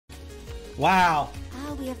Wow.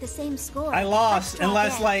 Oh, we have the same score. I lost,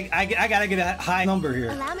 unless like I gotta get a high number here.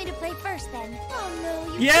 Allow me to play first then. Oh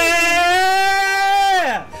no, you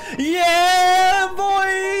Yeah! Yeah,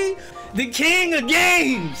 boy! The king of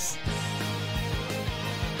games!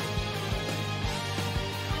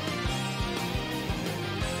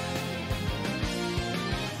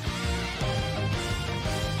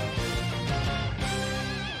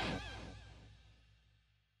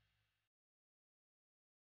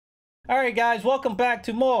 Alright guys, welcome back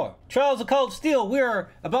to more Trials of Cold Steel. We're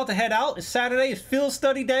about to head out. It's Saturday, it's field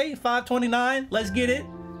study day, 5:29. Let's get it.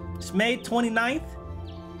 It's May 29th,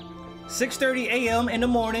 6:30 a.m. in the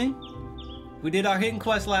morning. We did our hidden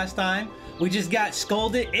quest last time. We just got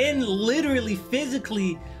scolded and literally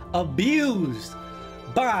physically abused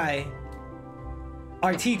by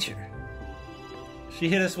our teacher. She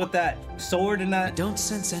hit us with that sword and that. I don't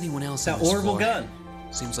sense anyone else. That horrible gun.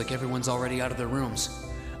 Seems like everyone's already out of their rooms.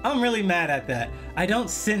 I'm really mad at that. I don't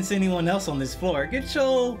sense anyone else on this floor. Get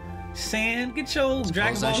your sand, get your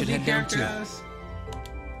Dragon Ball Z character ass.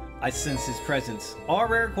 I sense his presence. All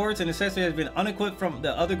rare quartz and accessory has been unequipped from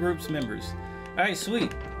the other group's members. Alright,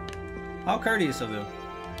 sweet. How courteous of them.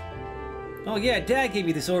 Oh yeah, Dad gave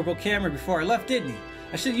me this orbital camera before I left, didn't he?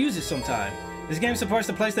 I should use it sometime. This game supports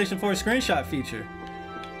the PlayStation 4 screenshot feature.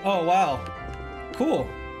 Oh wow. Cool.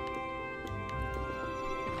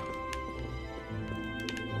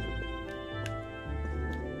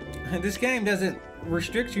 This game doesn't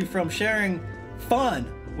restrict you from sharing fun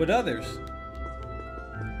with others.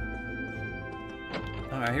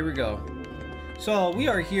 Alright, here we go. So we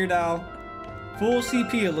are here now. Full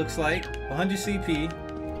CP it looks like. 100 CP.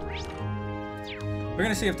 We're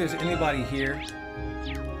gonna see if there's anybody here.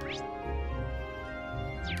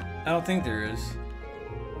 I don't think there is.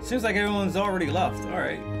 Seems like everyone's already left.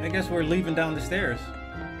 Alright, I guess we're leaving down the stairs.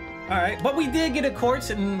 Alright, but we did get a quartz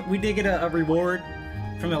and we did get a reward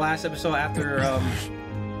from the last episode after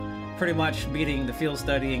pretty much beating the field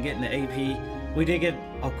study and getting the AP. We did get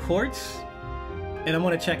a quartz, and I'm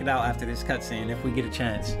gonna check it out after this cutscene if we get a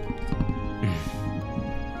chance.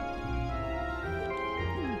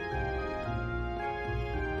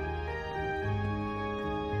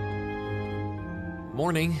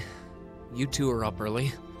 Morning. You two are up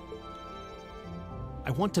early.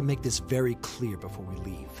 I want to make this very clear before we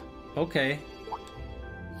leave. Okay.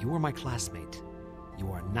 You are my classmate.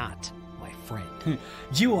 You are not my friend.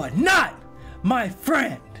 You are not my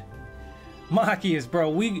friend. Machias,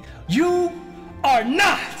 bro. You are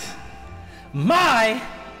not my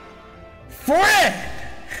friend.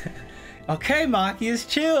 Okay, Machias,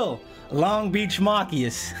 chill. Long Beach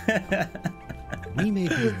Machias. We may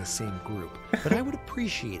be in the same group, but I would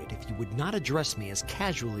appreciate it if you would not address me as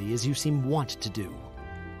casually as you seem wont to do.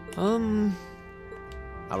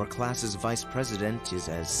 Our class's vice president is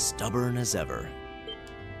as stubborn as ever.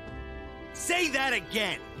 Say that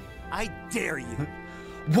again! I dare you!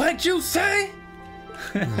 What'd you say?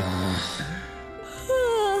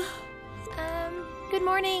 Good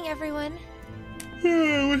morning, everyone.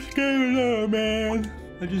 What's going on, man?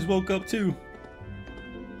 I just woke up too.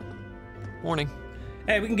 Morning.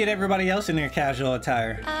 Hey, we can get everybody else in their casual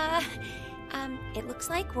attire. It looks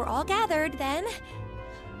like we're all gathered then.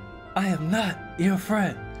 I am not your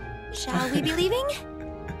friend. Shall we be leaving?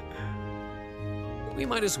 We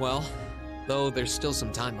might as well. Though there's still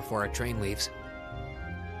some time before our train leaves.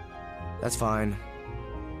 That's fine.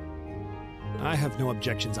 I have no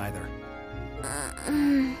objections either.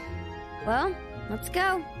 Well, let's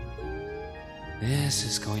go. This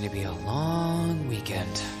is going to be a long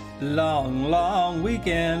weekend. Long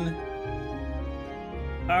weekend.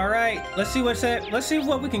 All right, let's see what's that. Let's see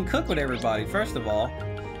what we can cook with everybody. First of all,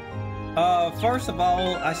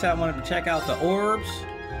 I said I wanted to check out the orbs.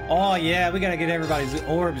 Oh yeah, we gotta get everybody's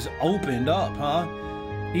orbs opened up, huh?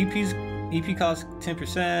 EP costs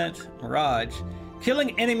 10%. Mirage.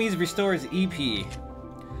 Killing enemies restores EP.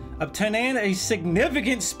 Obtain a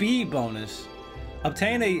significant speed bonus.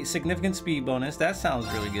 Obtain a significant speed bonus. That sounds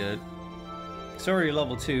really good. Sorry,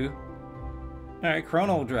 level 2. Alright,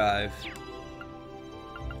 Chrono Drive.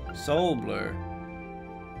 Soul Blur.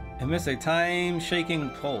 Emits a time-shaking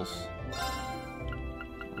pulse.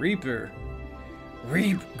 Reaper.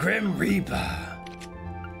 Grim Reaper.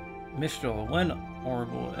 Mistral. When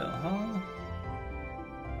horrible, huh?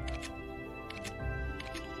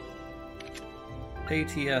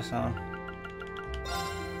 ATS, huh?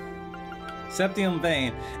 Septium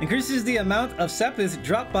Vein. Increases the amount of sepis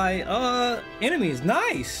dropped by enemies.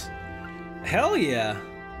 Nice! Hell yeah!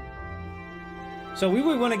 So we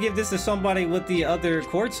would want to give this to somebody with the other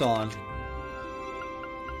quartz on.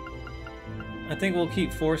 I think we'll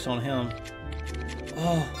keep force on him.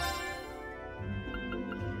 Oh,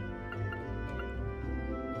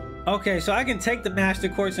 Okay, so I can take the Master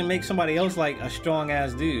Quartz and make somebody else like a strong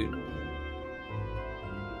ass dude.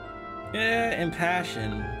 Yeah,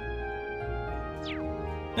 impassion.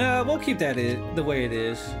 We'll keep that the way it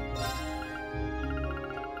is.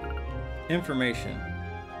 Information.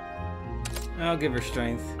 I'll give her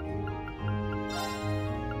strength.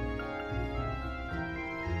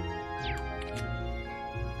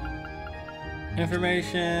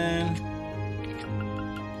 Information.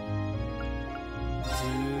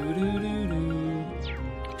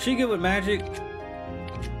 She good with magic?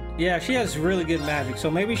 Yeah, she has really good magic, so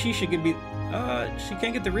maybe she should get she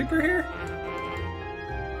can't get the Reaper here?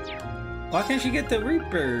 Why can't she get the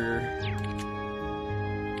Reaper?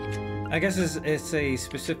 I guess it's a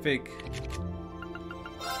specific...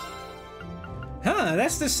 Huh,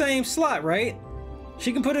 that's the same slot, right?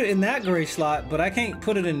 She can put it in that gray slot, but I can't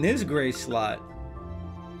put it in this gray slot.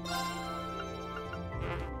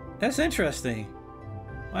 That's interesting.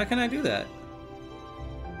 Why can't I do that?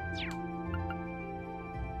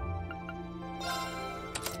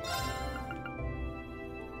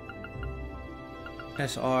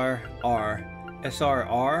 SRR.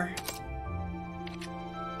 SRR?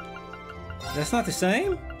 That's not the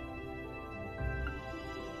same?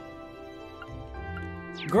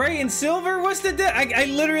 Gray and silver? What's the I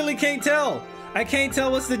literally can't tell. I can't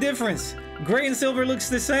tell what's the difference. Gray and silver looks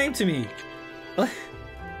the same to me.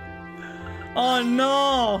 Oh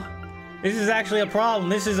no! This is actually a problem.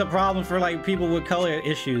 This is a problem for like people with color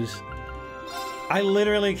issues. I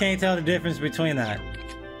literally can't tell the difference between that.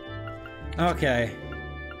 Okay.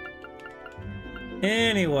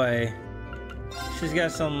 Anyway, she's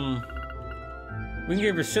got some... We can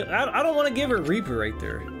give her... I don't want to give her Reaper right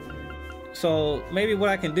there. So maybe what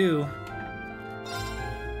I can do...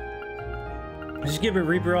 Just give her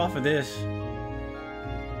Reaper off of this.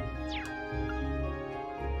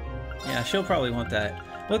 Yeah, she'll probably want that.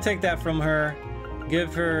 We'll take that from her.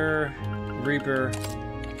 Give her Reaper.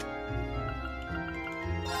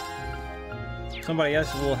 Somebody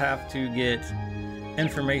else will have to get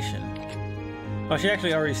information. Oh, she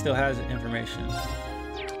actually already still has information.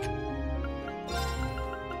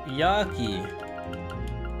 Yucky.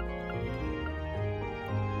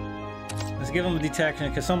 Let's give them a detection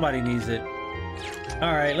because somebody needs it.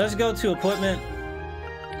 Alright, let's go to equipment.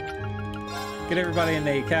 Get everybody in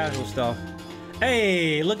the casual stuff.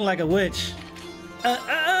 Hey, looking like a witch.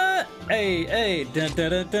 Hey, dun,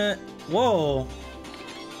 dun, dun, dun. Whoa.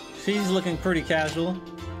 She's looking pretty casual.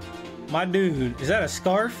 My dude, is that a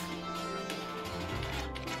scarf?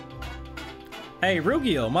 Hey,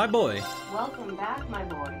 Rugio, my boy. Welcome back, my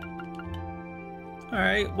boy.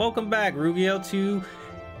 Alright, welcome back, Rugio, to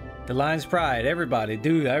the Lion's Pride. Everybody,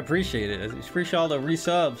 dude, I appreciate it. I appreciate all the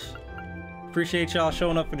resubs. Appreciate y'all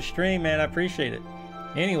showing up for the stream, man. I appreciate it.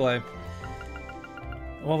 Anyway,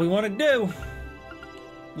 what we want to do,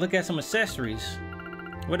 look at some accessories.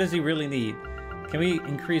 What does he really need? Can we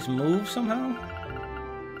increase move somehow?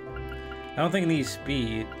 I don't think he needs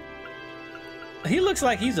speed. He looks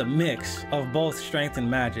like he's a mix of both strength and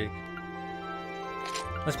magic.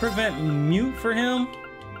 Let's prevent mute for him.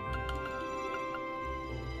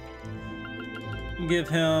 Give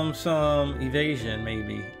him some evasion,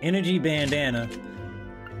 maybe. Energy bandana.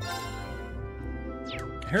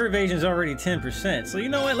 Her evasion's already 10%. So you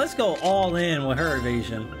know what? Let's go all in with her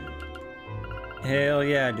evasion. Hell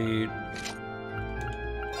yeah, dude.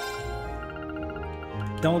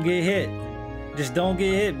 Don't get hit. Just don't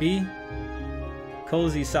get hit, B.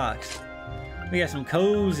 Cozy socks. We got some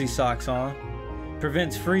cozy socks on.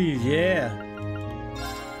 Prevents freeze, yeah.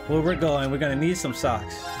 Where we're going, we're gonna need some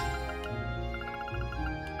socks.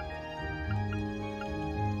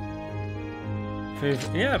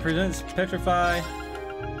 Yeah, presents petrify.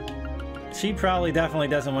 She probably definitely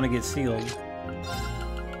doesn't want to get sealed.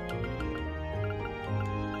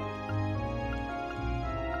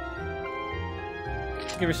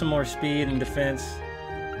 Give her some more speed and defense.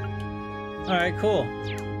 Alright, cool.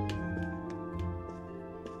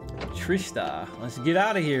 Trista, let's get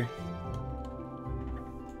out of here.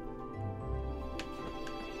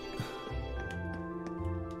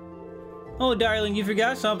 Oh, darling, you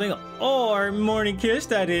forgot something. Oh, our morning kiss,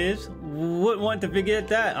 that is. Wouldn't want to forget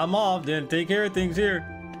that. I'm off, then take care of things here.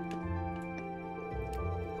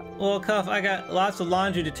 Well, Cuff, I got lots of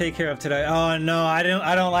laundry to take care of today. Oh no, I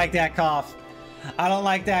don't like that cough. I don't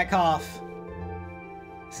like that cough.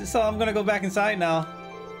 So I'm gonna go back inside now.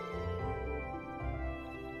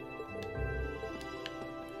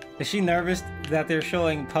 Is she nervous that they're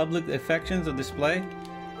showing public affections of display?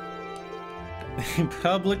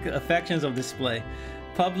 Public affections of display.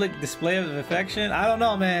 Public display of affection? I don't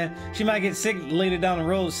know, man. She might get sick later down the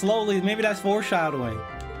road. Slowly, maybe that's foreshadowing.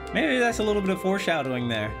 Maybe that's a little bit of foreshadowing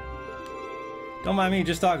there. Don't mind me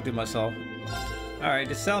just talking to myself. Alright,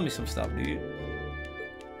 just sell me some stuff, dude.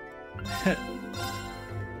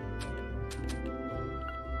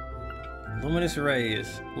 Luminous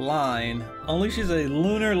rays. Line. Unleashes a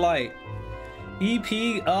lunar light.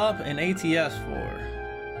 EP up and ATS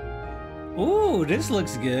 4. Ooh, this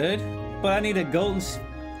looks good. But I need a golden...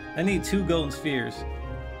 I need 2 golden spheres.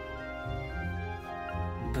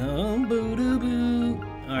 Boom, boo, doo, boo.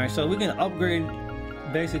 Alright, so we can upgrade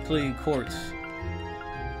basically quartz.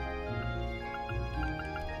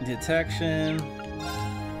 Detection.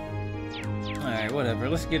 Alright, whatever.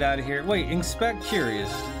 Let's get out of here. Wait, inspect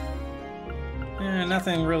curious.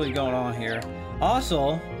 Nothing really going on here.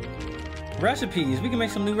 Also, recipes. We can make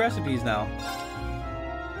some new recipes now.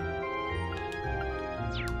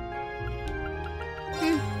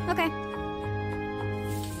 Okay.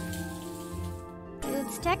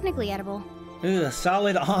 It's technically edible. Ugh,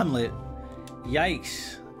 solid omelet.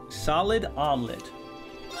 Yikes. Solid omelet.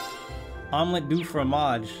 Omelet du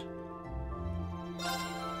fromage.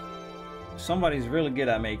 Somebody's really good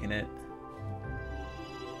at making it.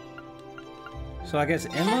 So I guess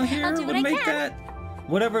Emma here would make that.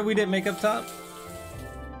 Whatever we didn't make up top.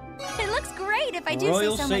 It looks great if I do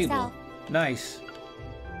Royal say so Sable. myself. Nice.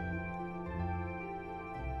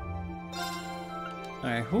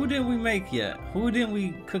 Alright, who didn't we make yet? Who didn't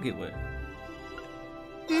we cook it with?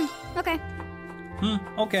 Okay.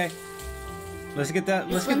 Okay. Let's get that.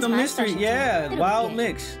 Let's get the one's my mystery. specialty. Yeah, It'll wild be good.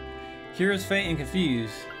 mix. Cures fate and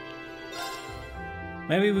confuse.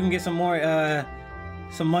 Maybe we can get some more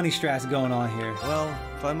some money strats going on here. Well,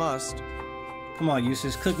 if I must. Come on,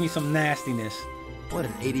 Eustace, cook me some nastiness. What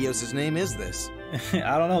in Adios' name is this?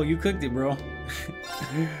 I don't know. You cooked it, bro.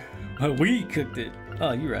 But we cooked it.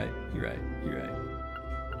 Oh, you're right. You're right. You're right.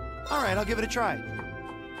 All right, I'll give it a try.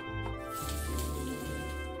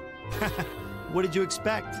 What did you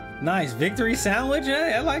expect? Nice victory sandwich.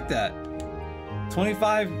 Hey, I like that.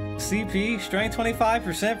 25 CP, strength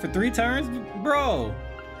 25% for 3 turns, bro.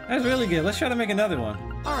 That's really good. Let's try to make another one.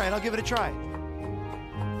 All right, I'll give it a try.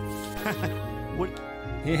 What?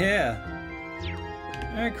 Yeah.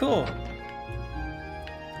 All right, cool.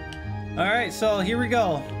 All right, so here we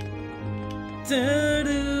go.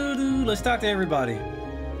 Let's talk to everybody.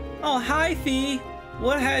 Oh, hi, Fee.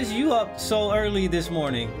 What has you up so early this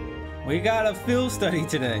morning? We got a field study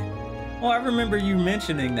today. Oh, I remember you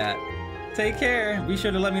mentioning that. Take care. Be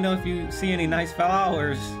sure to let me know if you see any nice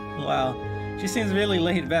flowers. Wow, she seems really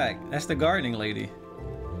laid back. That's the gardening lady.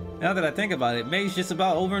 Now that I think about it, May's just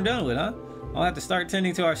about over and done with, huh? I'll have to start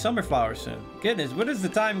tending to our summer flowers soon. Goodness, where does the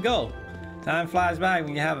time go? Time flies by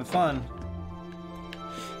when you're having fun.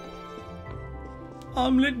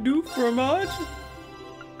 Omelette du fromage?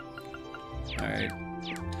 Alright.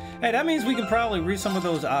 Hey, that means we can probably read some of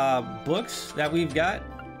those books that we've got.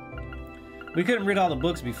 We couldn't read all the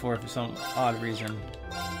books before for some odd reason.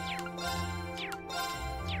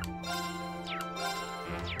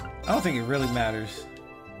 I don't think it really matters.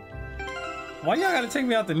 Why y'all gotta take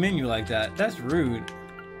me out the menu like that? That's rude.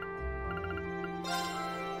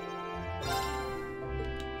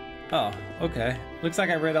 Oh, okay. Looks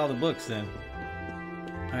like I read all the books then.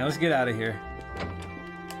 Alright, let's get out of here.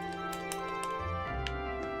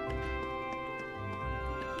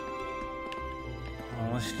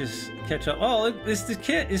 Oh, let's just catch up. Oh, look, it's the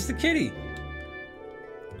kid. It's the kitty.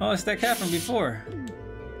 Oh, it's that cat from before.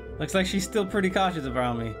 Looks like she's still pretty cautious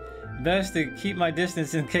around me. Best to keep my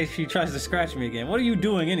distance in case she tries to scratch me again. What are you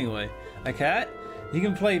doing anyway? A cat? You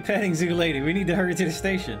can play petting zoo later. We need to hurry to the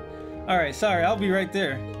station. Alright, sorry. I'll be right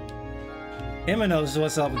there. Emma knows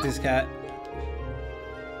what's up with this cat.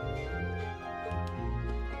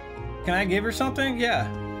 Can I give her something? Yeah.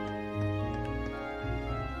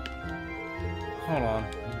 Hold on.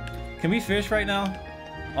 Can we fish right now?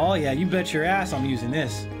 Oh yeah, you bet your ass I'm using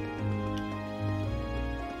this.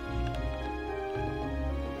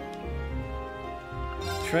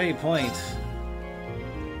 Trade points.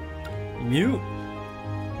 Mute.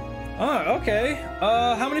 Oh, okay.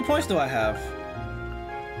 How many points do I have?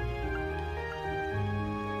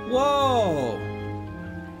 Whoa.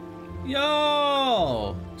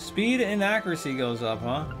 Yo. Speed and accuracy goes up,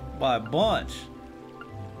 huh? By a bunch.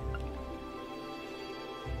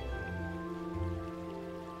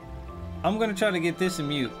 I'm gonna try to get this in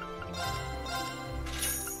mute.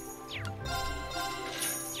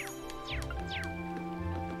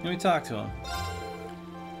 Let me talk to him.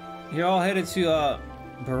 You're all headed to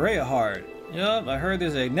Berea Hard. Yup, I heard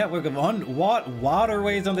there's a network of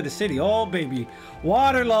waterways under the city. Oh baby,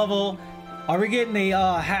 water level. Are we getting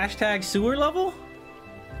a hashtag sewer level?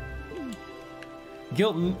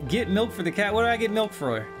 Get milk for the cat. What do I get milk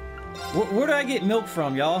for? Where do I get milk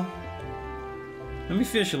from, y'all? Let me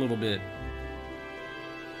fish a little bit.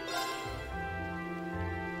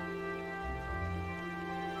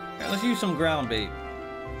 Alright, let's use some ground bait.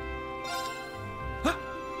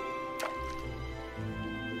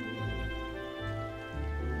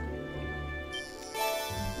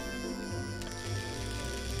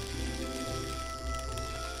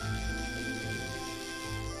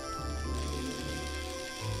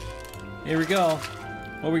 Here we go.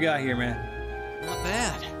 What we got here, man? Not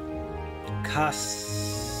bad.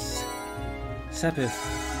 Sepith.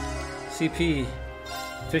 CP.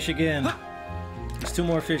 Fish again. There's 2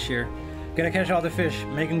 more fish here. Gotta catch all the fish.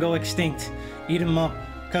 Make them go extinct. Eat them up.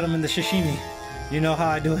 Cut them in the sashimi. You know how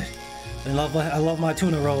I do it. I love my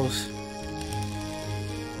tuna rolls.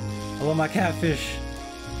 I love my catfish.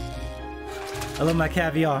 I love my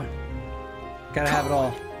caviar. Gotta have it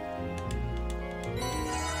all.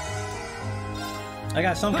 I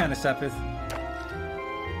got some kind of Sepith.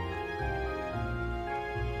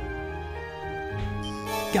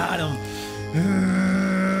 Got him.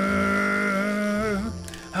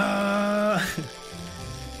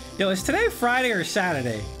 Yo, is today Friday or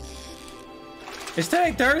Saturday? Is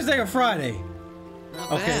today Thursday or Friday?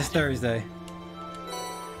 Okay, it's Thursday.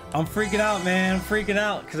 I'm freaking out, man. I'm freaking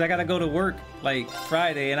out because I gotta go to work like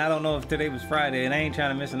Friday, and I don't know if today was Friday, and I ain't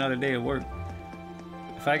trying to miss another day of work.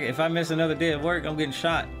 If I miss another day of work, I'm getting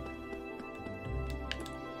shot.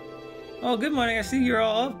 Oh, good morning. I see you're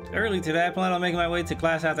all up early today. I plan on making my way to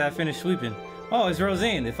class after I finish sweeping. Oh, it's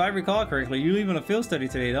Rosine. If I recall correctly, you're leaving a field study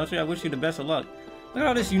today, don't you? I wish you the best of luck. Look at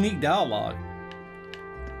all this unique dialogue.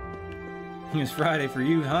 It's Friday for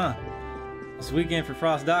you, huh? It's weekend for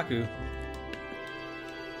Frost Daku.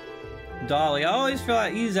 Dolly, I always feel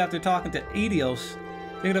at ease after talking to Edios.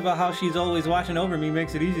 Thinking about how she's always watching over me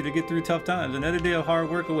makes it easy to get through tough times. Another day of hard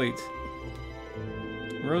work awaits.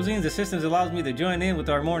 Rosine's assistance allows me to join in with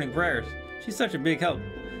our morning prayers. She's such a big help.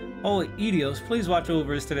 Oh, Edios, please watch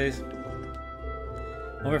over us today.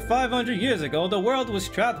 Over 500 years ago, the world was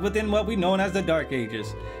trapped within what we know as the Dark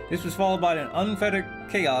Ages. This was followed by an unfettered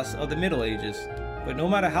chaos of the Middle Ages. But no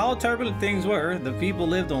matter how turbulent things were, the people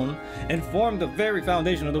lived on and formed the very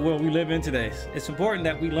foundation of the world we live in today. It's important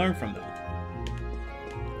that we learn from them.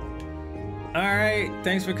 Alright,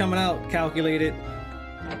 thanks for coming out, Calculated.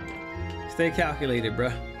 Stay calculated,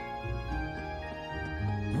 bruh.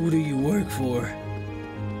 Who do you work for?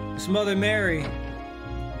 It's Mother Mary.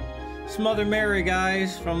 It's Mother Mary,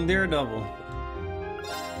 guys, from Daredevil.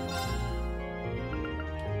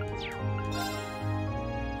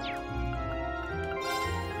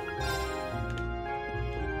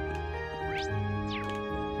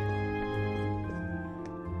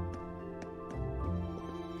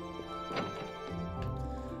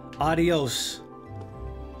 Adios.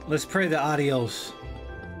 Let's pray the adios.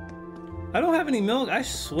 I don't have any milk. I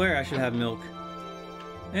swear I should have milk.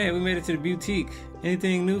 Hey, we made it to the boutique.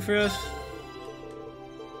 Anything new for us?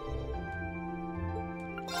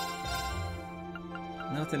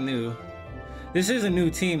 Nothing new. This is a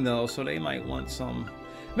new team though, so they might want some.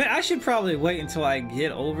 Man, I should probably wait until I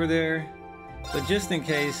get over there. But just in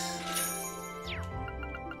case.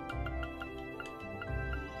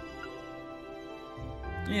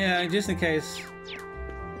 Yeah, just in case.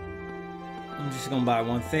 I'm just gonna buy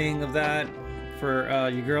one thing of that for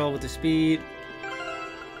your girl with the speed.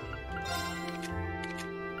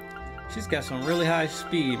 She's got some really high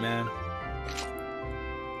speed, man.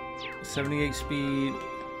 78 speed.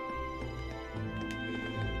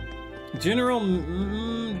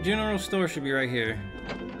 General store should be right here.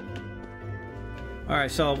 All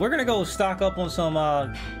right, so we're gonna go stock up on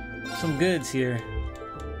some goods here.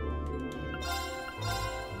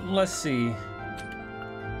 Let's see.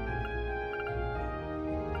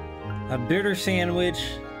 A bitter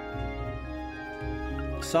sandwich.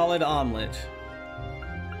 Solid omelet.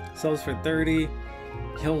 Sells for 30.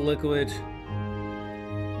 Hill liquid.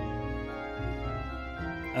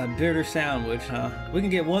 A bitter sandwich, huh? We can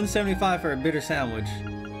get 175 for a bitter sandwich.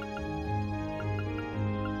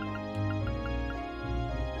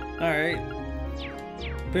 Alright.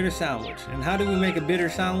 Bitter sandwich. And how do we make a bitter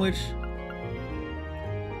sandwich?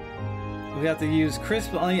 We have to use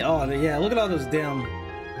crisp onion. Oh, yeah, look at all those damn.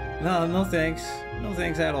 No thanks. No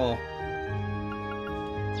thanks at all.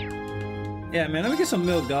 Yeah, man, let me get some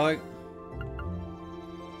milk, dog.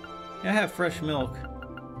 Yeah, I have fresh milk.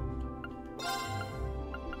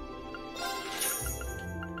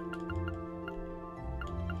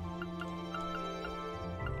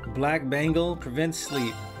 Black Bangle prevents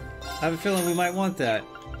sleep. I have a feeling we might want that.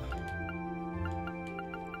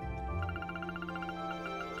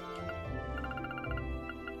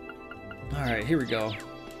 Alright, here we go.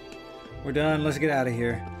 We're done. Let's get out of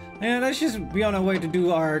here. Man, let's just be on our way to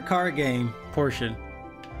do our card game portion.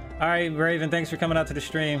 Alright, Raven, thanks for coming out to the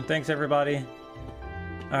stream. Thanks, everybody.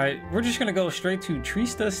 Alright, we're just gonna go straight to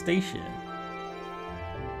Trista Station.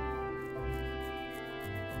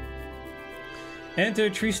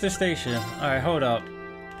 Enter Trista Station. Alright, hold up.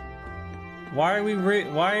 Why are we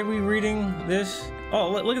reading this?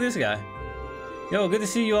 Oh, look at this guy. Yo, good to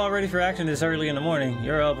see you all ready for action this early in the morning.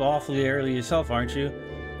 You're up awfully early yourself, aren't you?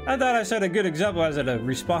 I thought I set a good example as a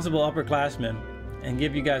responsible upperclassman and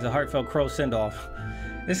give you guys a heartfelt crow send-off.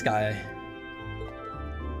 This guy.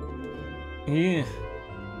 Yeah.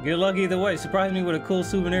 Good luck either way. Surprise me with a cool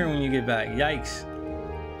souvenir when you get back. Yikes.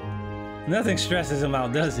 Nothing stresses him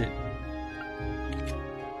out, does it?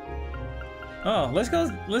 Oh, let's go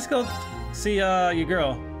see your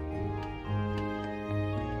girl.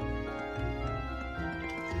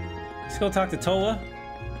 Let's go talk to Toa.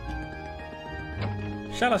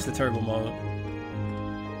 Shout outs to Turbo Mode.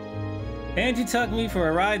 Angie took me for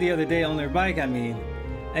a ride the other day on their bike, I mean.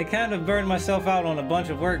 I kind of burned myself out on a bunch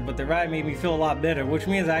of work, but the ride made me feel a lot better, which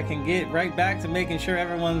means I can get right back to making sure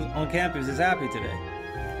everyone on campus is happy today.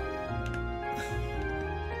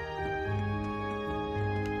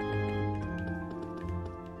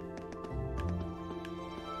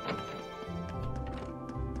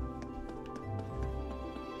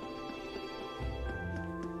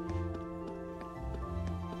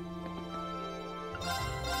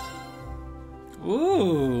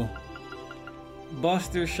 Ooh.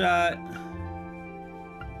 Buster shot.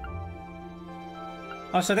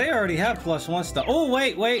 Oh, so they already have +1 stuff. Oh,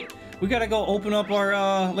 wait. We gotta go open up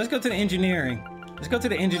our, let's go to the engineering. Let's go to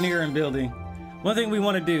the engineering building. One thing we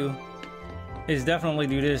want to do is definitely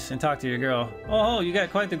do this and talk to your girl. Oh, you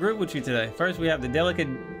got quite the group with you today. First, we have the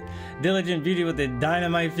diligent beauty with the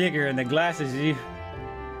dynamite figure and the glasses you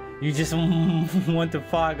just want to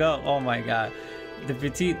fog up. Oh my god. The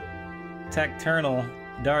petite tacturnal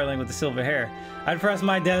darling with the silver hair. I'd press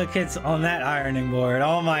my delicates on that ironing board.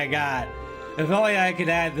 Oh my god. If only I could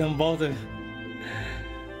add them both of...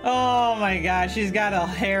 Oh my god, she's got a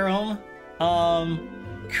harem.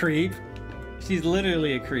 Creep. She's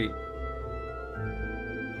literally a creep.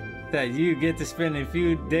 That you get to spend a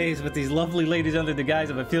few days with these lovely ladies under the guise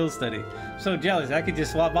of a field study. I'm so jealous, I could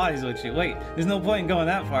just swap bodies with you. Wait, there's no point in going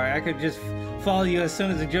that far. I could just follow you as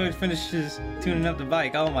soon as the George finishes tuning up the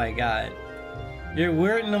bike. Oh my god. You're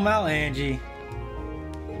weirding them out, Angie.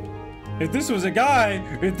 If this was a guy,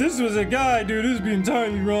 dude, this would be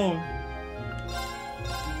entirely wrong.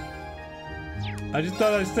 I just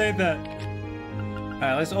thought I'd say that.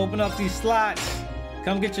 Alright, let's open up these slots.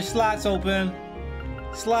 Come get your slots open.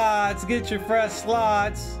 Slots, get your fresh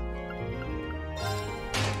slots.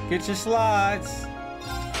 Get your slots.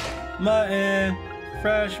 Mutton,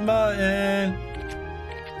 fresh mutton.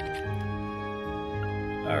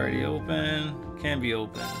 Already open, can be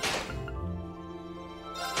open.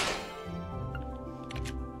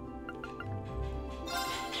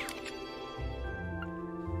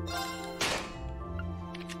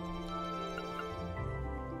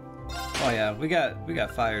 Oh yeah, we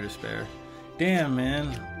got fire to spare. Damn,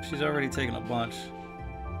 man, she's already taken a bunch.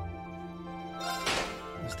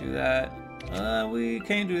 Let's do that. We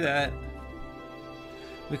can't do that.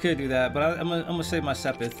 We could do that, but I'm gonna save my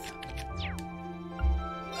Sepith.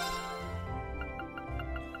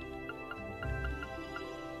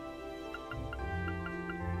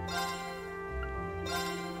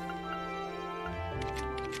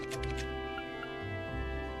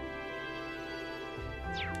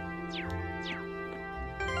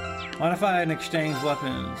 Modify and exchange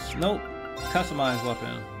weapons. Nope. Customize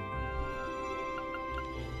weapon.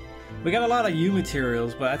 We got a lot of U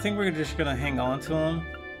materials, but I think we're just gonna hang on to them.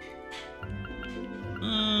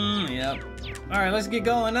 Yep. Alright, let's get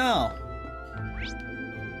going now.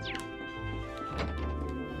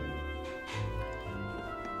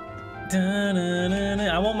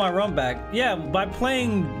 I want my run back. Yeah, by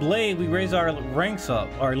playing Blade, we raise our ranks up,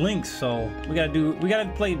 our links, so we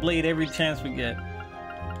gotta play Blade every chance we get.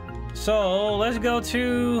 So let's go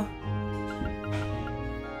to,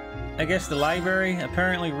 I guess, the library.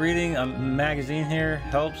 Apparently reading a magazine here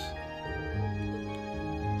helps.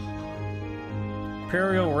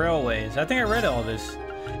 Imperial Railways. I think I read all this.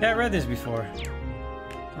 Yeah, I read this before.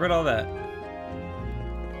 I read all that.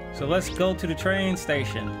 So let's go to the train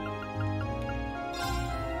station.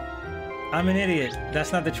 I'm an idiot.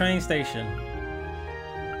 That's not the train station.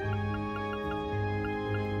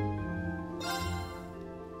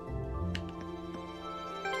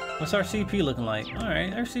 What's our CP looking like?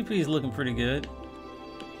 Alright, our CP is looking pretty good.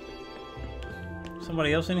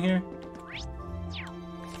 Somebody else in here?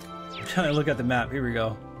 I'm trying to look at the map. Here we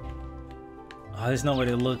go. Oh, there's no way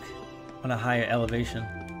to look on a higher elevation.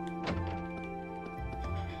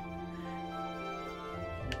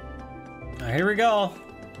 Alright, here we go.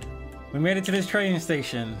 We made it to this train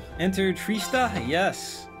station. Enter Trista?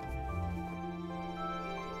 Yes.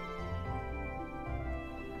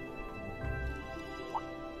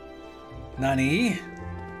 Nani?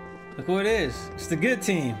 Look who it is. It's the good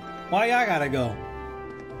team. Why y'all gotta go?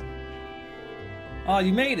 Oh,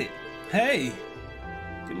 you made it. Hey.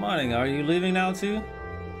 Good morning. Are you leaving now too?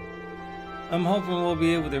 I'm hoping we'll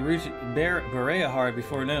be able to reach Berea Hard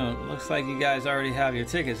before noon. Looks like you guys already have your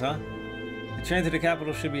tickets, huh? The train to the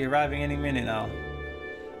capital should be arriving any minute now.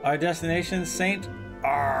 Our destination, St.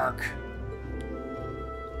 Arc.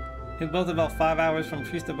 It's both about 5 hours from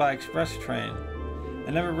Trista by express train.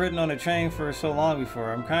 I've never ridden on a train for so long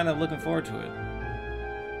before. I'm kind of looking forward to it.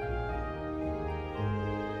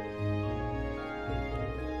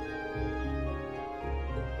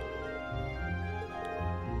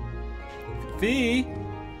 Fee!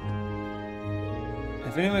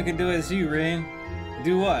 If anyone can do it, it's you, Rain.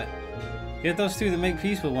 Do what? Get those two to make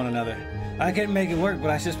peace with one another. I can't make it work,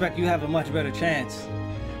 but I suspect you have a much better chance.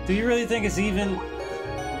 Do you really think it's even?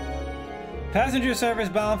 Passenger service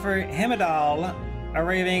bound for Hemedal,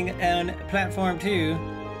 arriving on platform 2.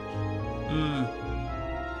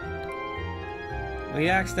 We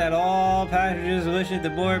ask that all passengers wishing to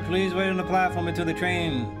board please wait on the platform until the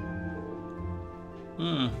train.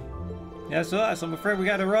 That's us. I'm afraid we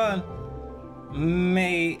gotta run.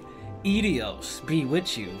 May Edios be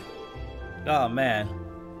with you. Oh man.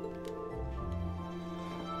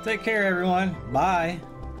 Take care, everyone. Bye.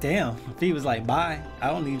 Damn. If he was like, bye, I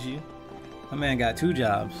don't need you. My man got 2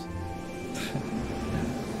 jobs.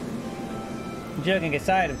 Joking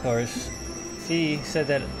aside, of course. He said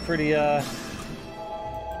that pretty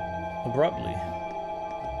abruptly.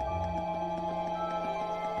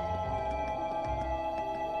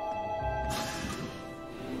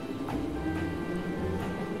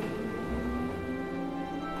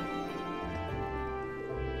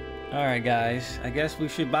 Alright guys, I guess we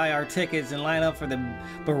should buy our tickets and line up for the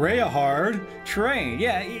Berea Hard train.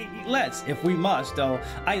 Yeah, let's, if we must, though.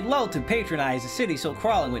 I'd love to patronize the city so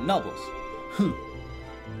crawling with nobles.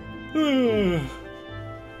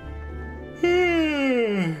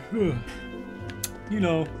 You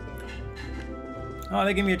know. Oh,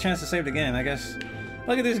 they give me a chance to save the game, I guess.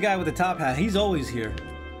 Look at this guy with the top hat. He's always here.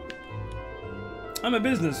 I'm a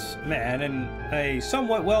businessman and a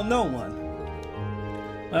somewhat well-known one.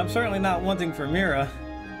 But I'm certainly not wanting for Mira.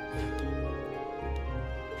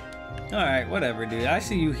 Alright, whatever, dude. I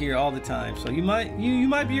see you here all the time, so you might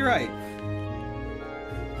be right.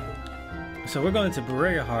 So we're going to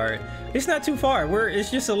Berea Hard. It's not too far. It's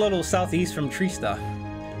just a little southeast from Trista.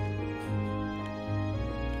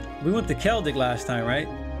 We went to Keldic last time, right?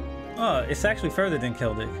 Oh, it's actually further than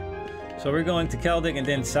Keldic. So we're going to Keldic and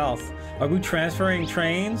then south. Are we transferring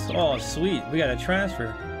trains? Oh, sweet. We got to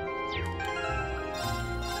transfer.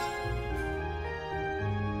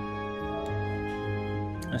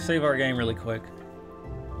 Let's save our game really quick.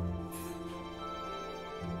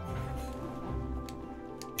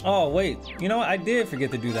 Oh, wait. You know what? I did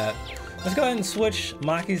forget to do that. Let's go ahead and switch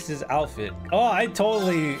Maki's outfit. Oh, I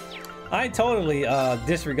totally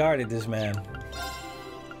disregarded this man.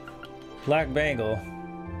 Black bangle.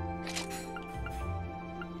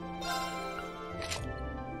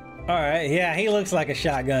 Alright, yeah, he looks like a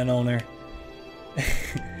shotgun owner.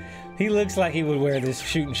 He looks like he would wear this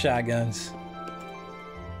shooting shotguns.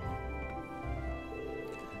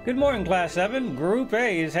 Good morning, Class 7. Group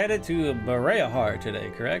A is headed to Berea Hard today,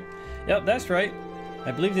 correct? Yep, that's right. I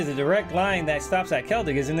believe there's a direct line that stops at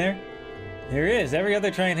Keldic, isn't there? There is. Every other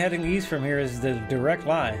train heading east from here is the direct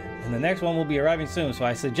line. And the next one will be arriving soon, so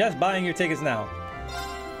I suggest buying your tickets now.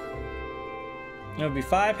 There'll be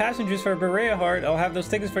 5 passengers for Berea Hard. I'll have those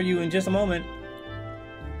tickets for you in just a moment.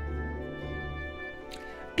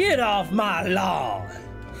 Get off my lawn!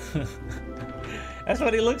 That's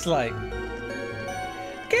what he looks like.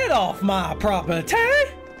 Get off my property!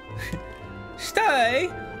 Stay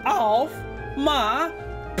off my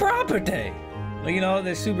property! Well, you know,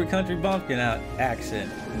 the super country bumpkin accent.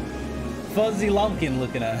 Fuzzy Lumpkin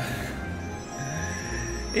looking at.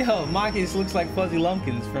 Yo, Marcus looks like Fuzzy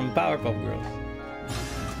Lumpkins from Powerpuff Girls.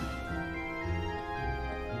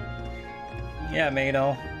 Yeah,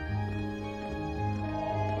 Mado.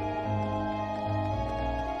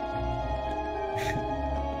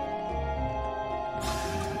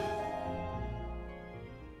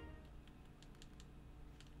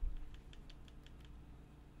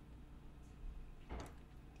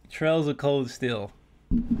 Trails of cold steel.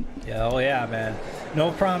 Yeah, oh yeah, man.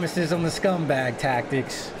 No promises on the scumbag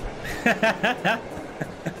tactics.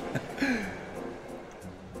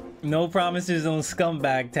 No promises on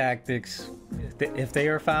scumbag tactics. If they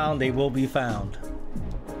are found, they will be found.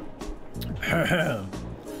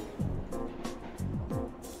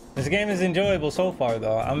 This game is enjoyable so far,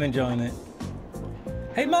 though. I'm enjoying it.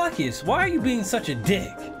 Hey, Marcus, why are you being such a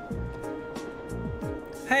dick?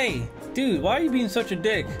 Hey, dude, why are you being such a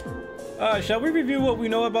dick? Shall we review what we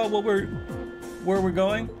know about where we're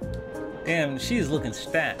going? Damn, she is looking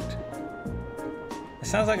stacked. It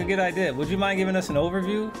sounds like a good idea. Would you mind giving us an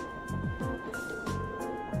overview?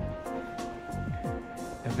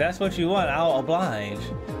 If that's what you want, I'll oblige.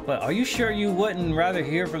 But are you sure you wouldn't rather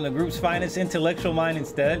hear from the group's finest intellectual mind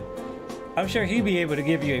instead? I'm sure he'd be able to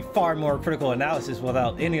give you a far more critical analysis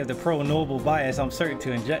without any of the pro-noble bias I'm certain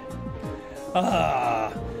to inject.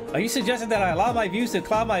 Are you suggesting that I allow my views to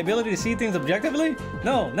cloud my ability to see things objectively?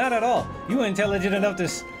 No, not at all. You were intelligent enough to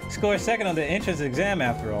score second on the entrance exam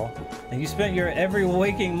after all. And you spent your every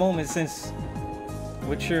waking moment since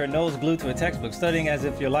with your nose glued to a textbook, studying as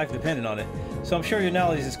if your life depended on it. So I'm sure your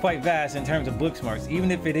knowledge is quite vast in terms of book smarts,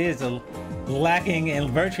 even if it is lacking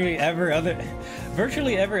in virtually every other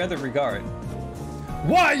regard.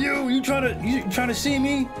 Why you trying to see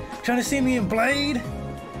me? Trying to see me in Blade?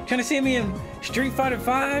 Trying to see me in Street Fighter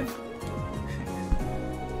 5?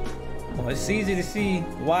 Well, it's easy to see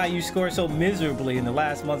why you scored so miserably in the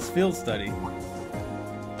last month's field study.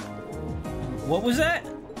 What was that?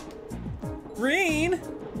 Reen?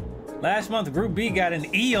 Last month, Group B got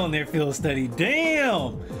an E on their field study.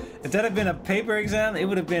 Damn! If that had been a paper exam, it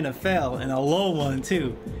would have been a fail, and a low one,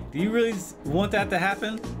 too. Do you really want that to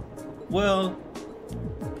happen? Well,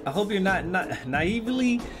 I hope you're not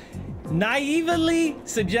naively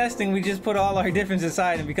suggesting we just put all our differences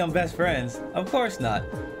aside and become best friends. Of course not.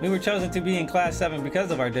 We were chosen to be in Class 7 because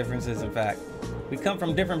of our differences, in fact. We come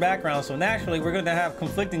from different backgrounds, so naturally we're going to have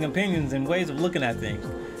conflicting opinions and ways of looking at things.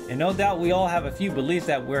 And no doubt we all have a few beliefs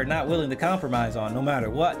that we're not willing to compromise on, no matter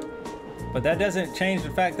what. But that doesn't change the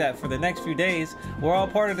fact that for the next few days, we're all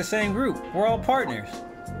part of the same group. We're all partners.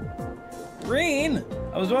 Reen,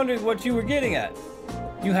 I was wondering what you were getting at.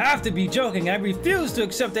 You have to be joking. I refuse to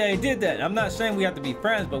accept that I did that. I'm not saying we have to be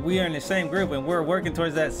friends, but we are in the same group and we're working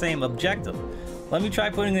towards that same objective. Let me try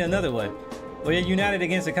putting it another way. We're united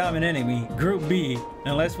against a common enemy, Group B.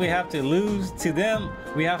 Unless we have to lose to them,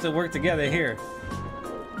 we have to work together here.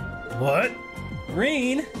 What?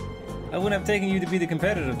 Reen? I wouldn't have taken you to be the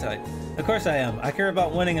competitive type. Of course I am. I care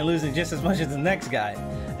about winning and losing just as much as the next guy.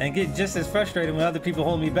 And get just as frustrated when other people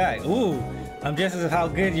hold me back. Ooh, I'm just as how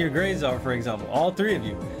good your grades are, for example. All three of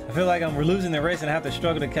you. I feel like we're losing the race and have to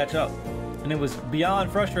struggle to catch up. And it was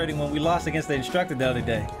beyond frustrating when we lost against the instructor the other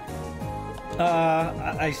day.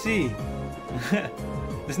 I see.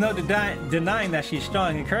 There's no denying that she's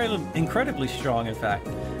strong, incredibly strong, in fact.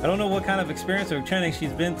 I don't know what kind of experience or training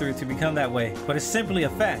she's been through to become that way, but it's simply a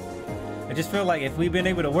fact. I just feel like if we've been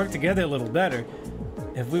able to work together a little better,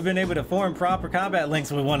 if we've been able to form proper combat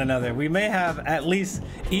links with one another, we may have at least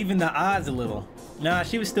even the odds a little. Nah,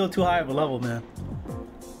 she was still too high of a level, man.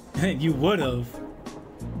 You would've.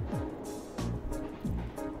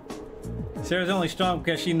 Sarah's only strong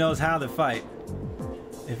because she knows how to fight.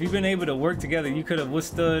 If you've been able to work together, you could have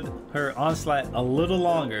withstood her onslaught a little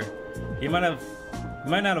longer. You might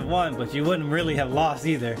not have won, but you wouldn't really have lost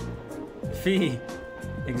either. Fee.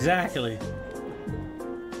 Exactly.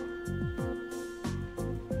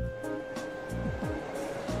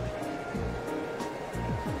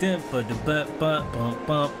 Am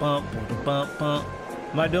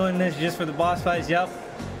I doing this just for the boss fights? Yep.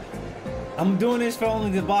 I'm doing this for only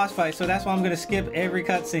the boss fight, so that's why I'm gonna skip every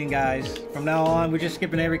cutscene, guys. From now on, we're just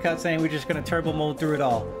skipping every cutscene. We're just gonna turbo mode through it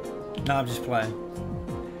all. No, I'm just playing.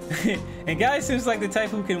 And guys seems like the type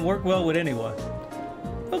who can work well with anyone.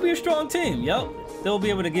 They'll be a strong team, yup. They'll be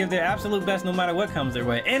able to give their absolute best no matter what comes their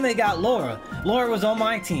way. And they got Laura. Laura was on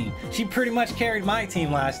my team. She pretty much carried my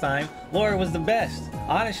team last time. Laura was the best.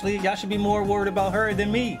 Honestly, y'all should be more worried about her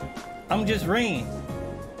than me. I'm just Reen.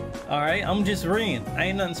 Alright, I'm just Reen. I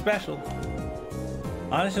ain't nothing special.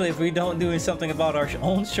 Honestly, if we don't do something about our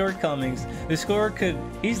own shortcomings, the score could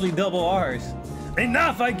easily double ours.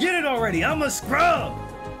 Enough! I get it already! I'm a scrub!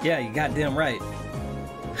 Yeah, you goddamn right.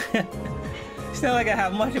 It's not like I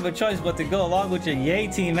have much of a choice but to go along with your yay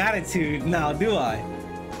team attitude now, do I?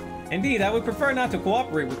 Indeed, I would prefer not to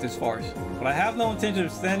cooperate with this farce, but I have no intention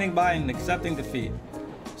of standing by and accepting defeat.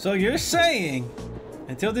 So you're saying,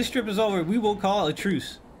 until this trip is over, we will call a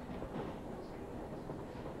truce.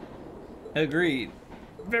 Agreed.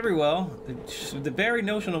 Very well. The very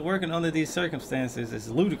notion of working under these circumstances is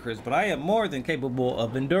ludicrous, but I am more than capable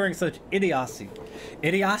of enduring such idiocy.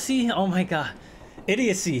 Idiocy? Oh my god.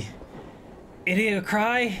 Idiocy. Idiot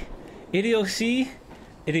cry? Idiocy?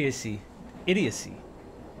 Idiocy. Idiocy.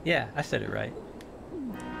 Yeah, I said it right.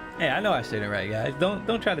 Hey, I know I said it right, guys.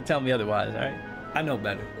 Don't try to tell me otherwise, alright? I know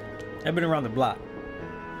better. I've been around the block.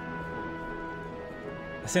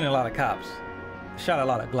 I've seen a lot of cops. Shot a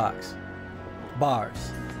lot of Glocks.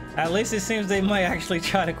 Bars. At least it seems they might actually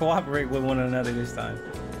try to cooperate with one another this time.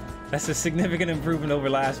 That's a significant improvement over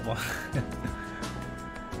last one.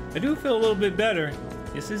 I do feel a little bit better.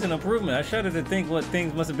 This is an improvement. I shudder to think what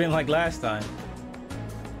things must have been like last time.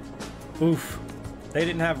 Oof. They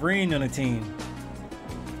didn't have Reen on the team.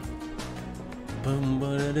 Boom,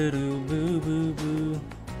 ba-da-da-doo, boo, boo, boo.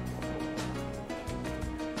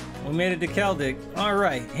 We made it to Keldic.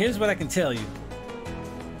 Alright, here's what I can tell you.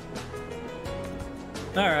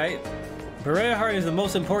 Alright. Berea is the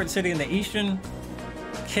most important city in the eastern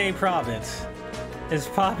K province. Its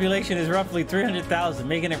population is roughly 300,000,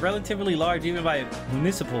 making it relatively large even by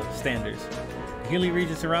municipal standards. The hilly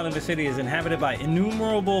region surrounding the city is inhabited by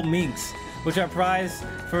innumerable minks, which are prized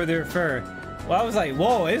for their fur. Well, I was like,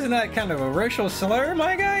 whoa, isn't that kind of a racial slur,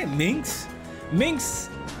 my guy? Minks? Minks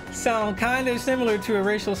sound kind of similar to a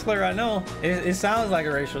racial slur, I know. It sounds like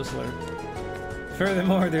a racial slur.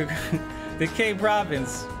 Furthermore, the K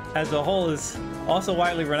province as a whole is also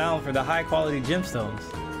widely renowned for the high quality gemstones.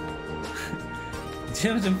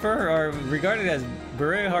 Gems and fur are regarded as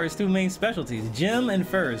Berea-Hart's two main specialties, gem and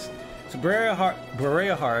furs. So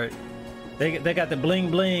Berea-Hart, they got the bling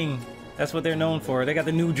bling. That's what they're known for. They got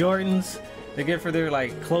the new Jordans. They get for their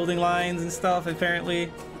like clothing lines and stuff.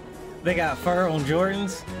 Apparently, they got fur on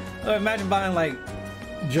Jordans. Oh, imagine buying like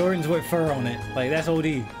Jordans with fur on it. Like that's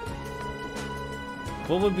OD.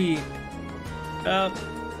 What would be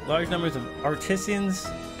large numbers of artisans?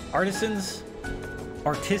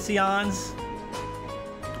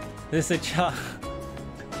 This is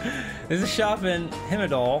a shop in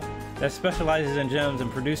Himidal that specializes in gems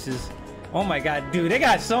and produces. Oh my god, dude, they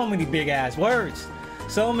got so many big ass words.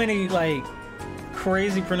 So many like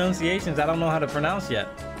crazy pronunciations I don't know how to pronounce yet.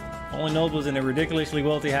 Only nobles and the ridiculously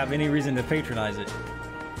wealthy have any reason to patronize it.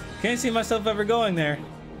 Can't see myself ever going there.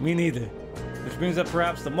 Me neither. Which brings up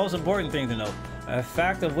perhaps the most important thing to note. A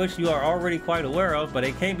fact of which you are already quite aware of, but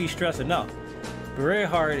it can't be stressed enough.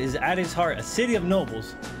 Berea is at its heart a city of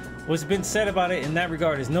nobles. What's been said about it in that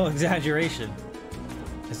regard is no exaggeration.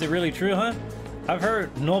 Is it really true, huh? I've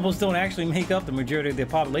heard nobles don't actually make up the majority of the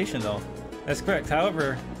population though. That's correct.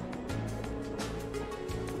 However,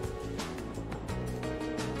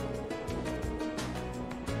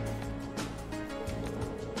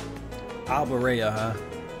 Alberea, huh?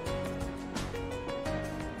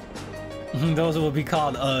 Those will be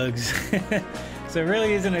called Uggs. So it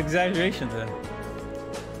really is an exaggeration then.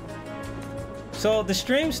 So the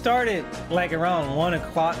stream started like around 1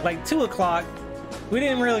 o'clock, like 2 o'clock. We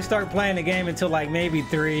didn't really start playing the game until like maybe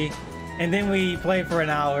 3. And then we played for an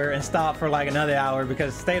hour and stopped for like another hour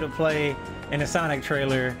because State of Play and the Sonic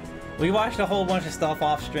trailer. We watched a whole bunch of stuff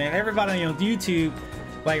off stream. Everybody on YouTube,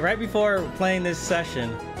 like right before playing this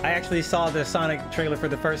session, I actually saw the Sonic trailer for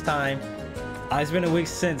the first time. It's been a week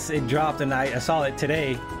since it dropped and I saw it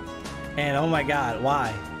today. And oh my god,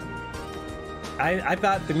 why? I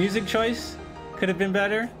thought the music choice could have been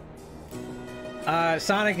better.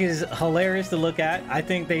 Sonic is hilarious to look at. I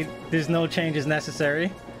think there's no changes necessary.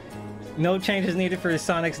 No changes needed for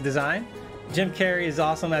Sonic's design. Jim Carrey is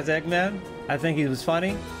awesome as Eggman. I think he was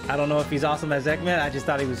funny. I don't know if he's awesome as Eggman. I just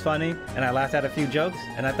thought he was funny and I laughed at a few jokes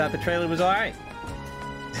and I thought the trailer was alright.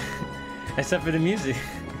 Except for the music.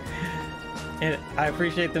 And I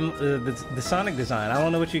appreciate the Sonic design. I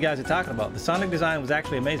don't know what you guys are talking about. The Sonic design was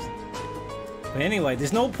actually amazing. But anyway,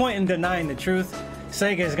 there's no point in denying the truth.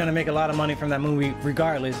 Sega is going to make a lot of money from that movie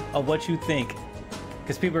regardless of what you think.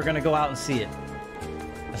 Because people are going to go out and see it.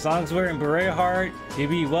 As long as we're in Berea,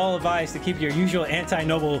 you'd be well advised to keep your usual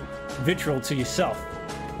anti-noble vitriol to yourself.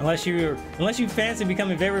 Unless you fancy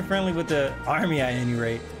becoming very friendly with the army at any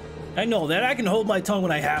rate. I know that. I can hold my tongue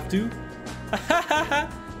when I have to.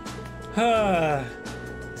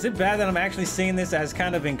 Is it bad that I'm actually seeing this as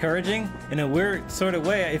kind of encouraging? In a weird sort of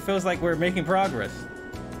way, it feels like we're making progress.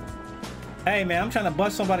 Hey man, I'm trying to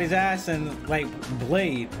bust somebody's ass and like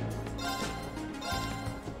Blade.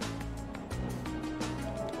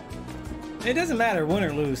 It doesn't matter win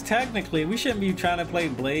or lose. Technically, we shouldn't be trying to play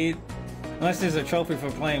Blade unless there's a trophy for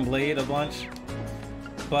playing Blade a bunch.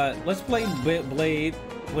 But let's play Blade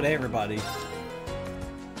with everybody.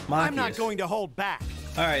 Marcus. I'm not going to hold back.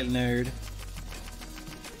 Alright, nerd.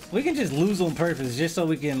 We can just lose on purpose just so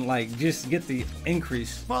we can, like, just get the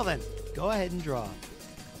increase. Well then, go ahead and draw.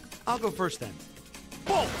 I'll go first then.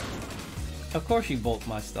 Bolt! Of course you bolt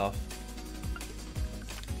my stuff.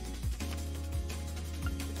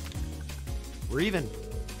 We're even.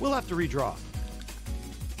 We'll have to redraw.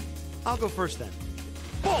 I'll go first then.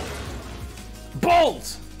 Bolt!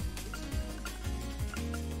 Bolt!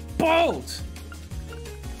 Bolt!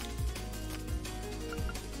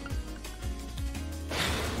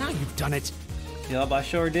 Now you've done it. Yup, I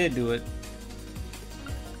sure did do it.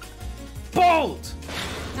 Bolt!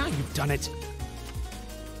 Now you've done it.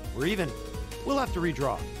 We're even. We'll have to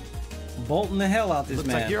redraw. Bolting the hell out this Looks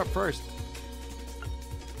man. like you're up first.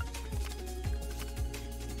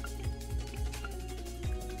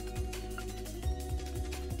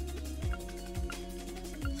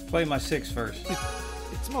 Let's play my 6 first.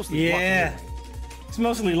 It's mostly luck Yeah. anyway. It's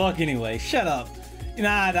mostly luck anyway. Shut up.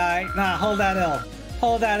 Nah, hold that L.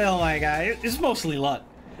 Hold that L, my guy. It's mostly luck.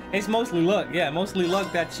 It's mostly luck. Yeah, mostly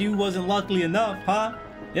luck that you wasn't lucky enough, huh?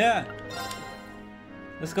 Yeah.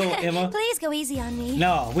 Let's go, Emma. Please go easy on me.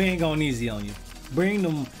 No, we ain't going easy on you. Bring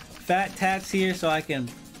them fat tats here so I can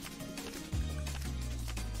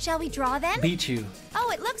Shall we draw then? beat you.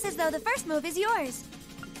 Oh, it looks as though the first move is yours.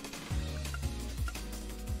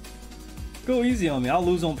 Go easy on me. I'll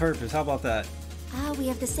lose on purpose. How about that? Ah, we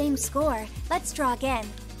have the same score. Let's draw again.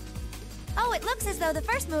 Oh, it looks as though the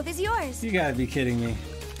first move is yours. You gotta be kidding me.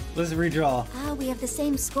 Let's redraw. Ah, we have the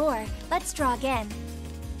same score. Let's draw again.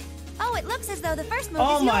 Oh, it looks as though the first move is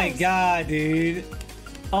yours. Oh my god, dude.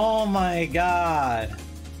 Oh my god.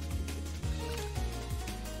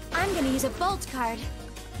 I'm gonna use a bolt card.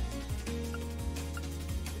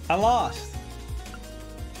 I lost.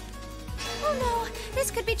 Oh no, this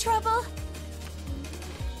could be trouble.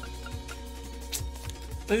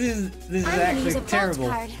 This is I'm gonna use actually a bolt terrible.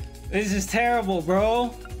 card. This is terrible,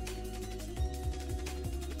 bro.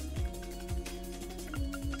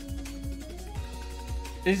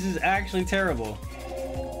 This is actually terrible.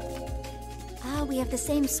 Ah, we have the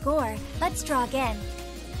same score. Let's draw again.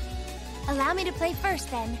 Allow me to play first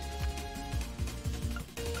then.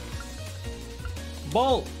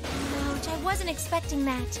 Bolt. Ouch, I wasn't expecting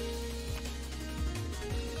that.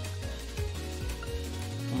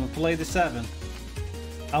 I'm gonna play the 7.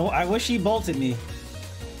 I wish he bolted me.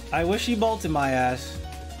 I wish he bolted my ass.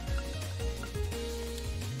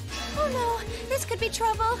 Oh no, this could be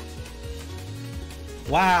trouble.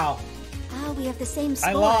 Wow. Ah, we have the same score.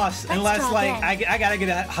 I lost. Let's Unless, draw like, again. I gotta get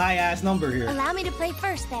a high ass number here. Allow me to play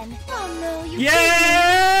first then. Oh no, you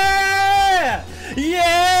Yeah!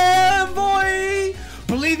 Yeah, boy!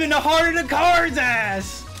 Believe in the heart of the cards,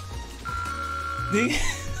 ass!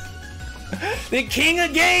 The king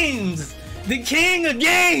of games! The king of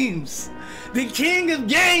games! The king of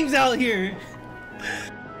games out here!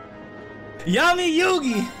 Yami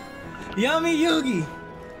Yugi! Yami Yugi!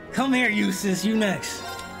 Come here, you sis, you next.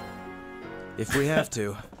 If we have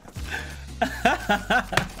to.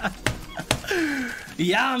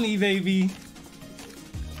 Yami, baby!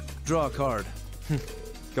 Draw a card.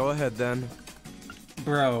 Go ahead then.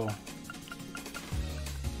 Bro.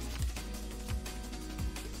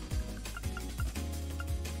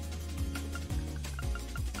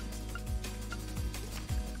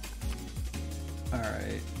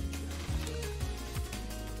 Alright.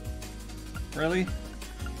 Really?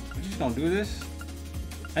 We're just gonna do this?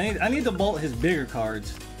 I need to bolt his bigger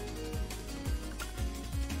cards.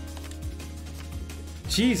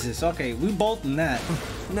 Jesus, okay, we bolting that.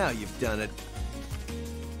 Now you've done it.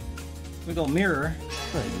 We go mirror.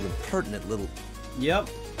 Oh, you impertinent little... Yep.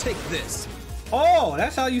 Take this. Oh,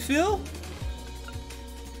 that's how you feel?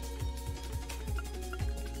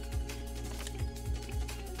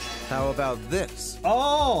 How about this?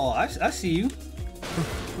 Oh, I see you.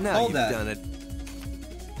 Now Hold you've that. done it.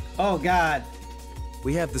 Oh God.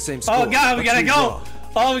 We have the same score. Oh God, we Let's gotta go. redraw.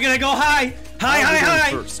 Oh, we gotta go high. High, I'll be high,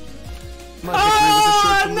 high. going first. My victory was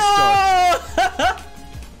assured from the start.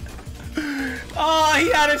 Oh, no! Oh, he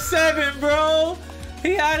had a 7, bro.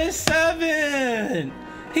 He had a 7.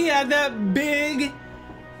 He had that big.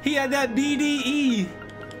 He had that BDE.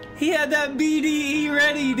 He had that BDE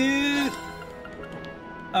ready, dude.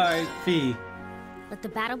 All right, Fee. Let the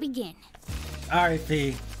battle begin. All right,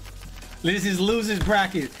 Fee. This is loser's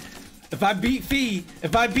bracket. If I beat Fee,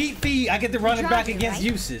 I get to run it back Draw, against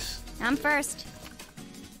right? Eustace. I'm first.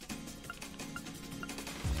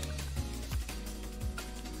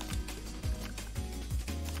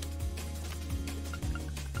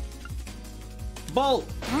 Bolt.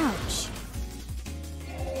 Ouch.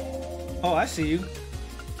 Oh, I see you.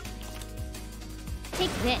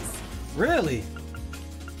 Take this. Really?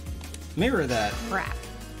 Mirror that. Crap.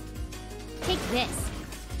 Take this.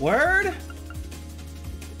 Word?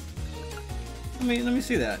 Let me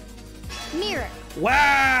see that. Mirror.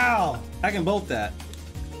 Wow! I can bolt that.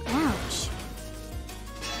 Ouch.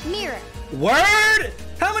 Mirror. Word?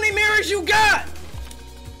 How many mirrors you got?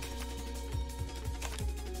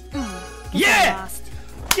 Yeah!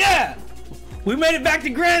 Yeah! We made it back to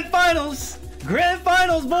Grand Finals! Grand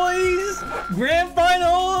Finals, boys! Grand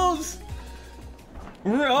Finals!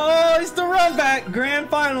 Oh, it's the run back! Grand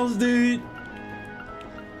Finals, dude!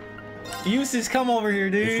 Eustace, come over here,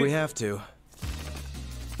 dude. If we have to.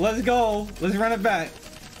 Let's go. Let's run it back.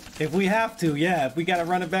 If we have to, yeah. If we gotta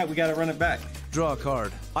run it back, we gotta run it back. Draw a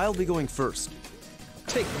card. I'll be going first.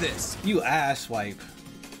 Take this. You ass swipe.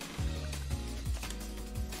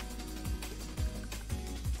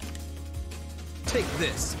 Take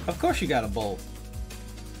this. Of course you got a bolt.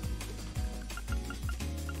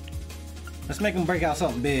 Let's make him break out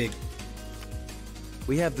something big.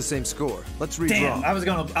 We have the same score. Let's redraw. Damn,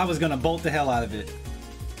 I was gonna bolt the hell out of it.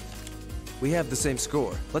 We have the same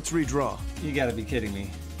score. Let's redraw. You gotta be kidding me.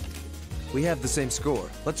 We have the same score.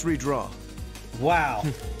 Let's redraw. Wow.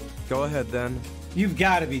 Go ahead then. You've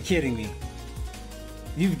gotta be kidding me.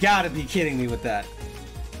 You've gotta be kidding me with that.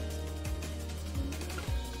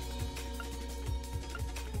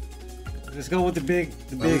 Let's go with the big.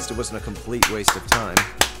 At least it wasn't a complete waste of time.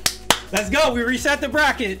 Let's go. We reset the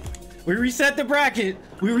bracket. We reset the bracket.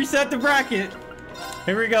 We reset the bracket.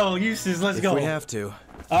 Here we go. Eustace, let's go. If we have to.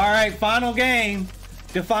 All right, final game.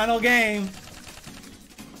 The final game.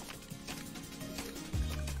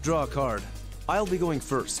 Draw a card. I'll be going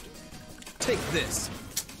first. Take this.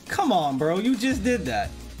 Come on, bro. You just did that.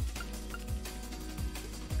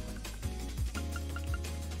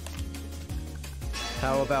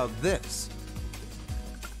 How about this?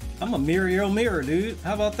 I'm a mirror your mirror, dude.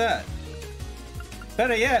 How about that?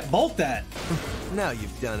 Better yet, bolt that. Now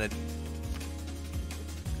you've done it.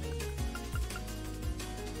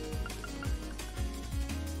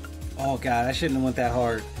 Oh god, I shouldn't have went that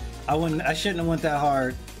hard. I shouldn't have went that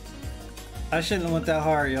hard. I shouldn't have went that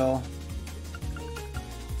hard, y'all.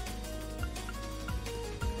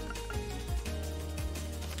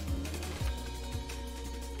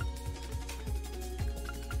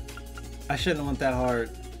 I shouldn't have went that hard.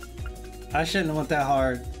 I shouldn't have went that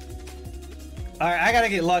hard. Alright, I gotta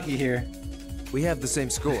get lucky here. We have the same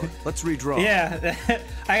score. Let's redraw. Yeah,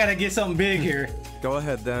 I gotta get something big here. Go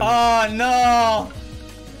ahead then. Oh no!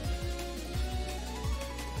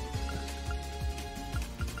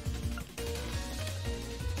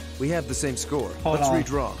 We have the same score. Hold Let's on.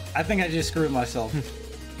 redraw. I think I just screwed myself.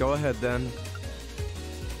 Go ahead then.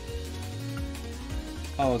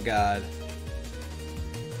 Oh god.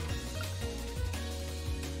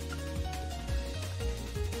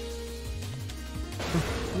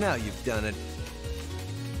 Now you've done it.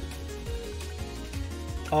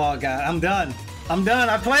 Oh god, I'm done. I'm done.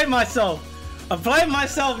 I played myself. I played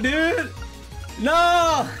myself, dude.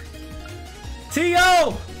 No.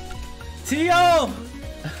 T.O. T.O.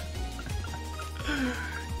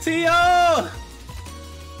 T.O.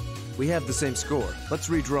 We have the same score. Let's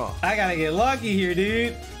redraw. I gotta get lucky here,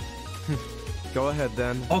 dude. Go ahead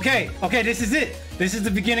then. Okay, this is it. This is the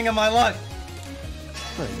beginning of my luck.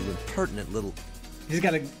 Oh, you impertinent little... He's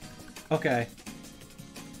gotta... Okay.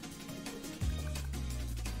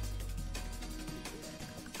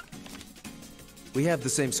 We have the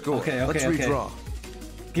same score. Okay, Let's okay. redraw.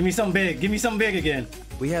 Give me something big. Give me something big again.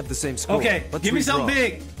 We have the same score. Okay, Let's give me redraw. something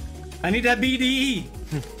big. I need that BDE.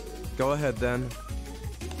 Go ahead then.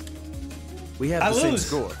 We have the same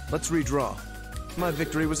score. Let's redraw. My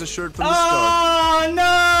victory was assured from the start. Oh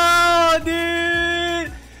no,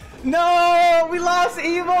 dude! No, we lost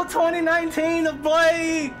EVO 2019 to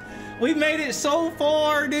play. We made it so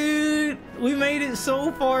far, dude. We made it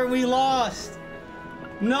so far. We lost.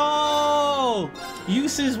 No,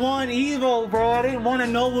 Eustace won EVO, bro. I didn't want a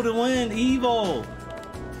Noble to win EVO.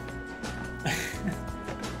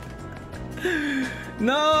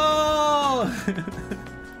 No.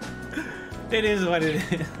 It is what it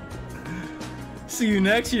is. See you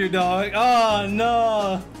next year, dog. Oh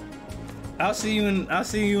no. I'll see you in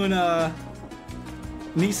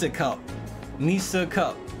Nisa Cup. Nisa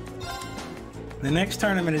Cup. The next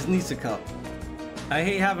tournament is Nisa Cup. I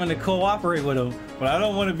hate having to cooperate with him, but I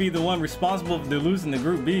don't want to be the one responsible for losing the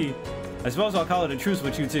Group B. I suppose I'll call it a truce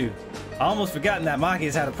with you too. I almost forgotten that Maki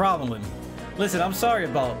has had a problem with me. Listen, I'm sorry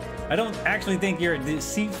about it. I don't actually think you're a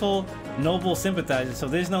deceitful, noble sympathizer, so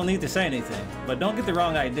there's no need to say anything. But don't get the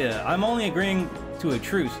wrong idea. I'm only agreeing to a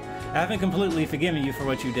truce. I haven't completely forgiven you for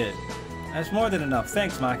what you did. That's more than enough.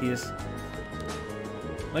 Thanks, Machias.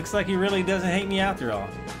 Looks like he really doesn't hate me after all.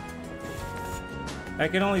 I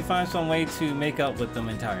can only find some way to make up with them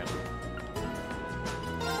entirely.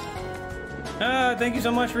 Thank you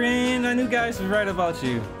so much, Rin. I knew guys was right about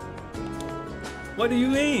you. What do you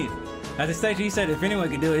mean? At the stage he said if anyone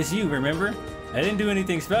could do it, it's you, remember? I didn't do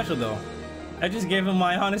anything special though. I just gave him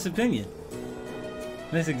my honest opinion.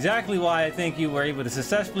 And that's exactly why I think you were able to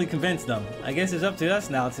successfully convince them. I guess it's up to us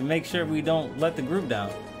now to make sure we don't let the group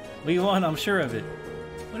down. We won, I'm sure of it.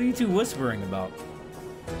 What are you two whispering about?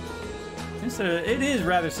 It is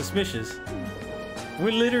rather suspicious.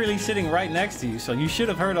 We're literally sitting right next to you, so you should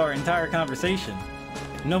have heard our entire conversation.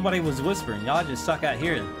 Nobody was whispering, y'all just suck at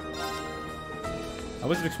hearing. I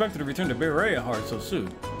wasn't expected to return to Berea Hard so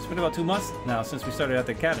soon. It's been about 2 months now since we started at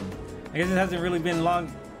the academy. I guess it hasn't really been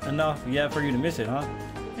long enough yet for you to miss it, huh?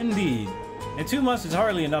 Indeed. And 2 months is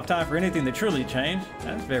hardly enough time for anything to truly change.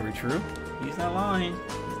 That's very true. He's not lying.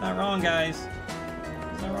 He's not wrong, guys.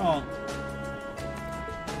 He's not wrong.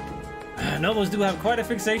 Nobles do have quite a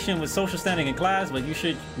fixation with social standing in class, but you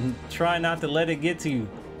should try not to let it get to you.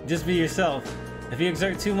 Just be yourself. If you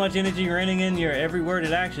exert too much energy reining in your every word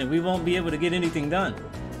and action, we won't be able to get anything done.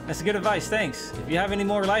 That's good advice, thanks. If you have any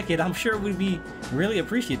more like it, I'm sure we'd be really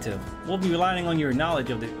appreciative. We'll be relying on your knowledge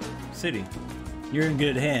of the city. You're in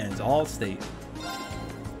good hands, all state.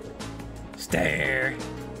 Stare.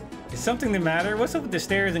 Is something the matter? What's up with the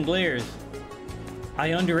stares and glares?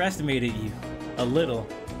 I underestimated you. A little.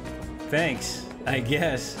 Thanks, I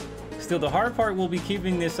guess. Still, the hard part will be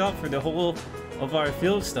keeping this up for the whole of our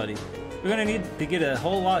field study. We're gonna need to get a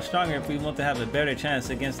whole lot stronger if we want to have a better chance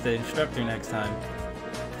against the instructor next time.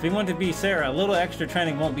 If we want to beat Sarah, a little extra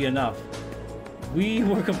training won't be enough. We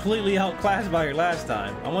were completely outclassed by her last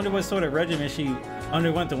time. I wonder what sort of regimen she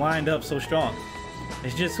underwent to wind up so strong.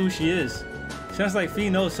 It's just who she is. Sounds like Fee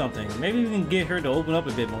knows something. Maybe we can get her to open up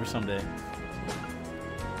a bit more someday.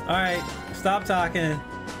 Alright, stop talking.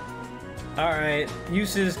 Alright,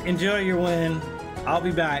 Uses, enjoy your win. I'll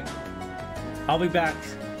be back. I'll be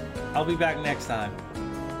back next time.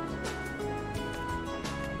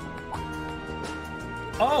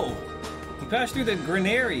 Oh! We passed through the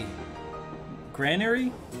Granary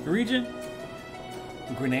region?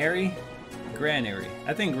 Granary?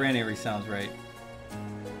 I think Granary sounds right.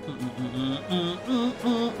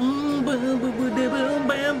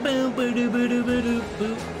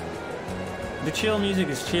 The chill music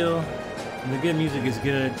is chill. The good music is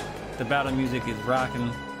good. The battle music is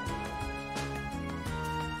rocking.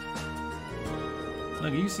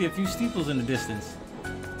 Look, you see a few steeples in the distance.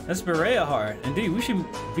 That's Berea Hard. Indeed, we should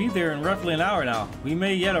be there in roughly an hour now. We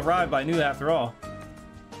may yet arrive by noon after all.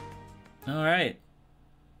 Alright.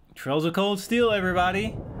 Trails of Cold Steel,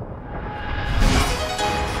 everybody.